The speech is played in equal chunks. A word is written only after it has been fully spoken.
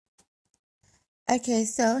Okay,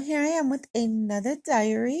 so here I am with another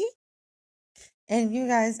diary. And you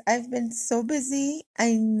guys, I've been so busy.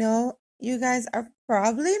 I know you guys are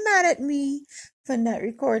probably mad at me for not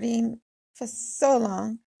recording for so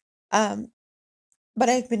long. Um, but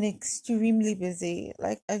I've been extremely busy.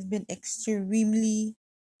 Like I've been extremely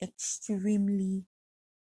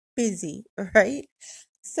busy, right?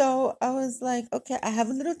 So I was like, okay, I have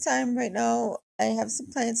a little time right now. I have some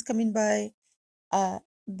clients coming by, uh,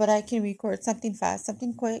 but I can record something fast,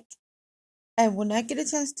 something quick. I will not get a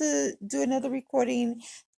chance to do another recording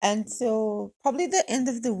until probably the end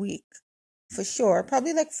of the week, for sure.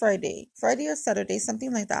 Probably like Friday or Saturday,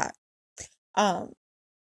 something like that. Um,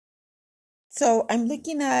 so I'm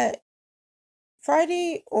looking at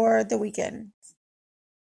Friday or the weekend,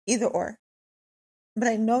 either or. But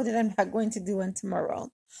I know that I'm not going to do one tomorrow.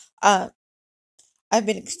 Uh, I've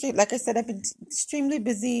been like I said, I've been extremely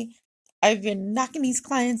busy. I've been knocking these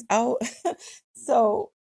clients out.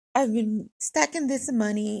 So I've been stacking this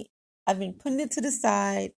money. I've been putting it to the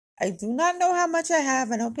side. I do not know how much I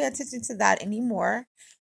have. I don't pay attention to that anymore.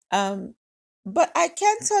 Um, but I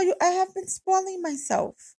can tell you, I have been spoiling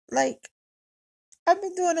myself. Like, I've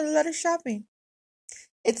been doing a lot of shopping.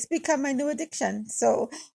 It's become my new addiction. So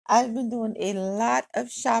I've been doing a lot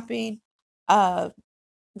of shopping. Uh,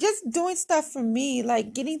 just doing stuff for me,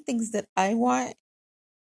 like getting things that I want.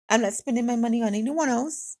 I'm not spending my money on anyone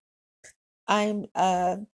else. I'm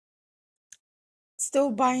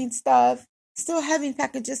still buying stuff, still having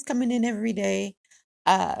packages coming in every day.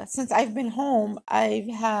 Since I've been home, I've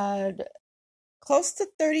had close to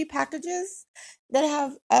 30 packages that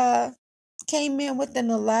have came in within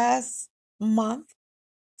the last month.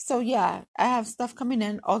 So yeah, I have stuff coming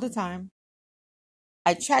in all the time.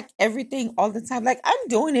 I track everything all the time. Like I'm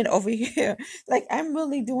doing it over here. Like I'm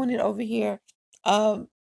really doing it over here. Um,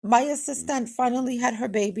 my assistant finally had her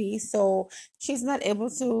baby, so she's not able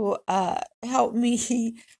to help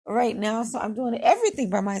me right now. So I'm doing everything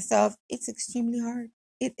by myself. It's extremely hard.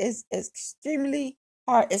 It is extremely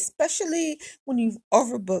hard, especially when you've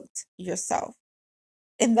overbooked yourself.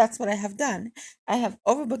 And that's what I have done. I have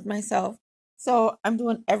overbooked myself. So I'm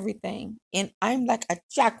doing everything. And I'm like a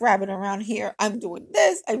jackrabbit around here. I'm doing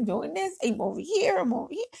this, I'm doing this, I'm over here, I'm over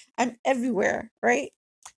here. I'm everywhere, right?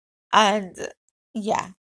 And yeah.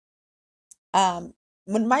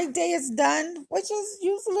 When my day is done, which is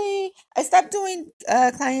usually I stop doing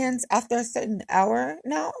clients after a certain hour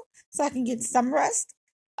now, so I can get some rest.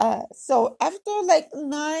 So after like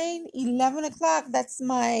 9, 11 o'clock, that's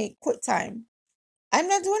my quit time. I'm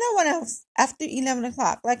not doing no one else after 11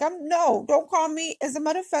 o'clock. Like, no, don't call me. As a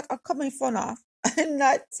matter of fact, I'll cut my phone off. I'm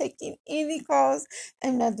not taking any calls.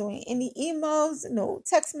 I'm not doing any emails, no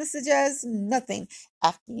text messages, nothing.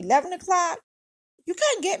 After 11 o'clock, you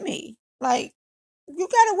can't get me. Like, you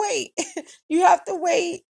gotta wait. You have to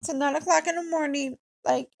wait till 9 o'clock in the morning.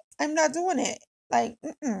 Like, I'm not doing it. Like,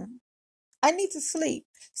 I need to sleep.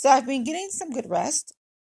 So I've been getting some good rest.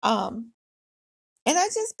 Um, and I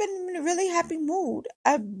just been in a really happy mood.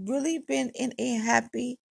 I've really been in a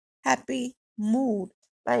happy mood.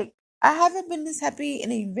 Like I haven't been this happy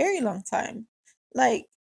in a very long time. Like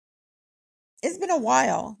it's been a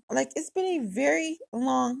while. Like it's been a very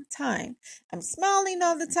long time. I'm smiling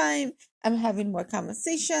all the time. I'm having more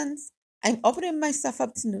conversations. I'm opening myself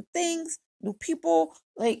up to new things, new people.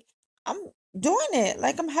 Like I'm doing it.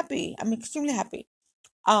 Like I'm happy. I'm extremely happy.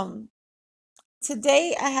 Um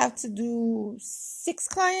Today I have to do 6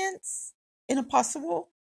 clients in a possible.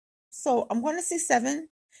 So I'm going to see 7.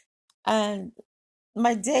 And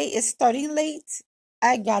my day is starting late.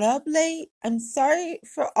 I got up late. I'm sorry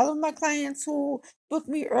for all of my clients who booked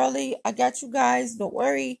me early. I got you guys. Don't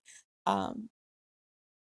worry. Um,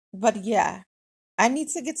 but yeah, I need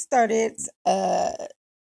to get started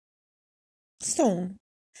soon.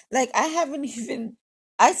 Like I haven't even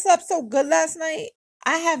I slept so good last night.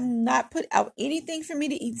 I have not put out anything for me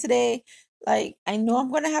to eat today. Like I know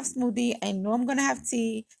I'm gonna have smoothie, I know I'm gonna have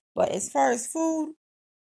tea, but as far as food,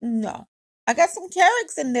 no. I got some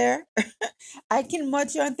carrots in there. I can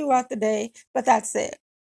munch on throughout the day, but that's it.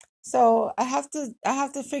 So I have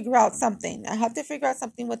to figure out something. I have to figure out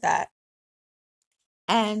something with that.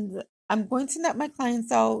 And I'm going to let my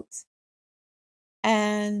clients out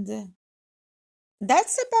and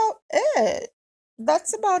that's about it.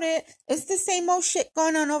 That's about it. It's the same old shit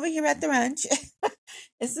going on over here at the ranch.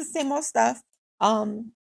 It's the same old stuff.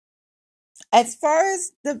 Um, as far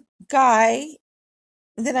as the guy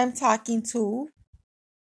that I'm talking to,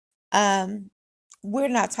 um, we're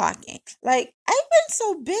not talking. Like, I've been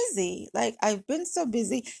so busy. Like, I've been so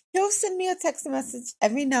busy. He'll send me a text message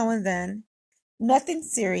every now and then. Nothing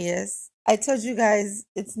serious. I told you guys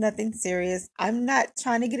it's nothing serious. I'm not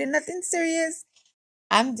trying to get in nothing serious.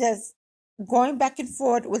 I'm just going back and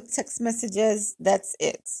forth with text messages. That's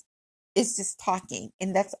it. It's just talking,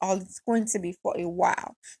 and that's all it's going to be for a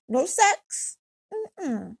while. No sex.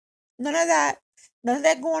 Mm-mm. None of that. None of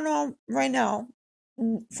that going on right now.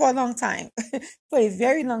 For a long time. For a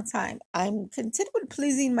very long time. I'm content with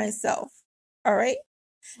pleasing myself. All right?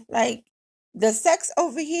 Like, the sex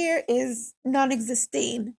over here is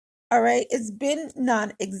non-existing. All right? It's been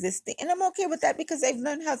non-existing. And I'm okay with that because I've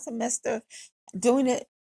learned how to master doing it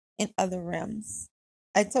in other realms.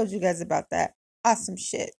 I told you guys about that. Awesome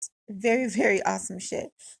shit. Very, very awesome shit.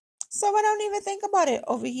 So I don't even think about it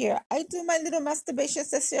over here. I do my little masturbation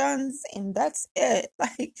sessions and that's it.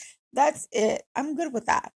 Like, that's it. I'm good with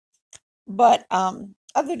that. But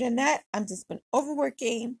other than that, I'm just been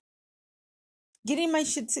overworking, getting my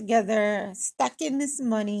shit together, stacking this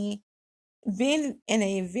money, being in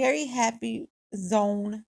a very happy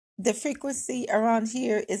zone. The frequency around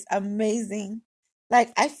here is amazing.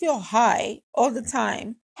 Like, I feel high all the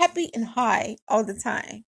time, happy and high all the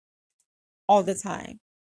time, all the time.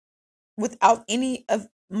 Without any of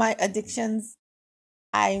my addictions,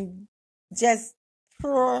 I'm just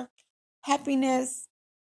pure happiness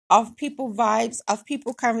of people vibes, of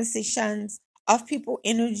people conversations, of people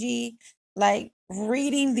energy, like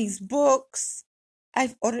reading these books.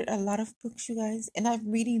 I've ordered a lot of books, you guys, and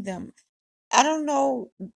I'm reading them. I don't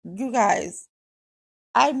know, you guys,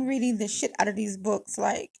 I'm reading the shit out of these books.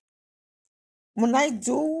 Like, when I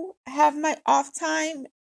do have my off time,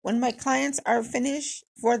 when my clients are finished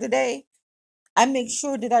for the day, I make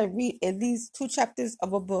sure that I read at least 2 chapters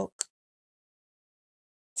of a book.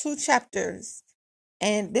 2 chapters.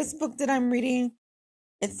 And this book that I'm reading,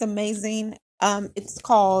 it's amazing. It's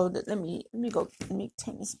called, let me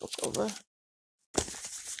turn this book over.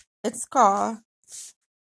 It's called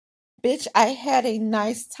Bitch, I Had a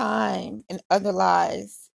Nice Time in Other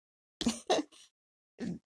Lies.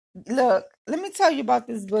 Look, let me tell you about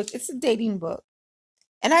this book. It's a dating book.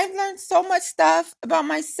 And I've learned so much stuff about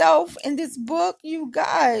myself in this book, you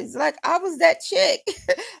guys. Like, I was that chick.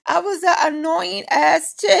 I was an annoying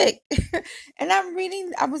ass chick. And I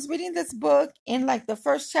was reading this book in like the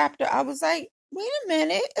first chapter. I was like, wait a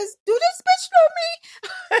minute, do this bitch know me?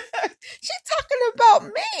 She's talking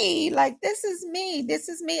about me. Like, this is me. This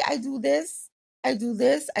is me. I do this. I do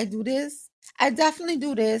this. I do this. I definitely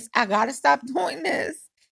do this. I gotta stop doing this.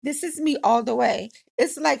 This is me all the way.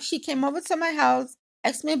 It's like she came over to my house,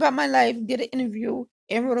 asked me about my life, did an interview,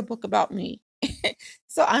 and wrote a book about me.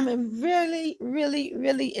 So I'm really, really,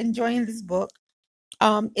 really enjoying this book.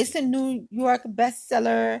 It's a New York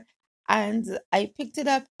bestseller, and I picked it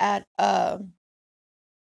up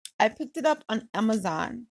on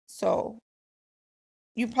Amazon. So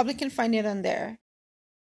you probably can find it on there.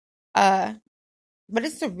 Uh, but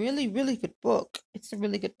it's a really, really good book. It's a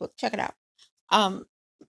really good book. Check it out. Um,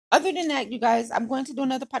 Other than that, you guys, I'm going to do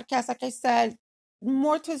another podcast, like I said,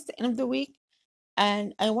 more towards the end of the week.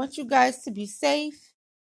 And I want you guys to be safe,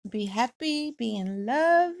 be happy, be in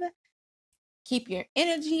love, keep your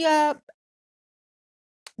energy up.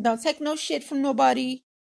 Don't take no shit from nobody.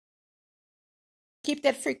 Keep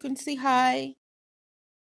that frequency high.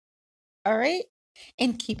 All right?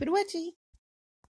 And keep it witchy.